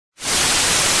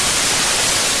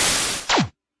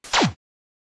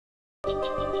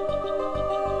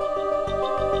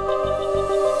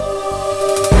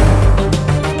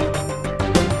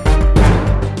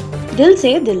Dil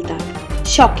Se Dil Tak.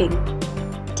 Shocking.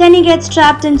 Teni gets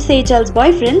trapped in Sejal's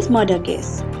boyfriend's murder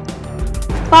case.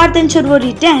 Parth and Shurvo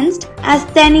tensed as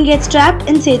Teni gets trapped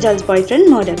in Sejal's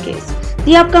boyfriend murder case.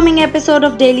 The upcoming episode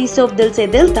of daily soap Dil Se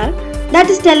Dil Tak,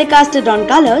 that is telecasted on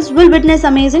Colors, will witness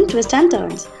amazing twists and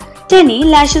turns. Teni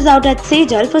lashes out at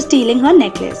Sejal for stealing her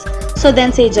necklace. So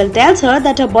then Sejal tells her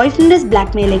that her boyfriend is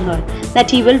blackmailing her,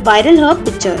 that he will viral her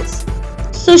pictures.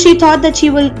 So she thought that she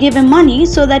will give him money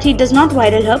so that he does not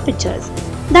viral her pictures.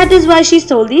 That is why she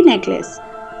stole the necklace.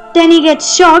 Teni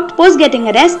gets shocked post getting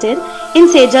arrested in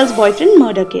Sejal's boyfriend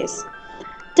murder case.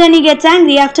 Teni gets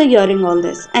angry after hearing all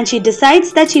this and she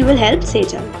decides that she will help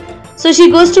Sejal. So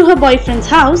she goes to her boyfriend's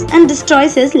house and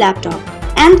destroys his laptop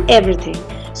and everything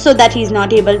so that he is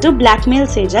not able to blackmail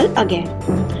Sejal again.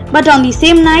 But on the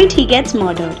same night he gets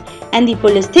murdered and the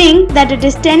police think that it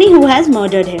is Teni who has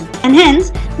murdered him and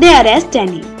hence they arrest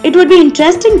Teni. It would be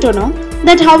interesting to know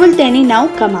that how will Teni now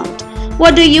come out.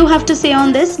 What do you have to say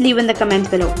on this? Leave in the comments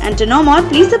below. And to know more,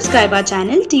 please subscribe our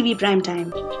channel TV Prime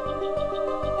Time.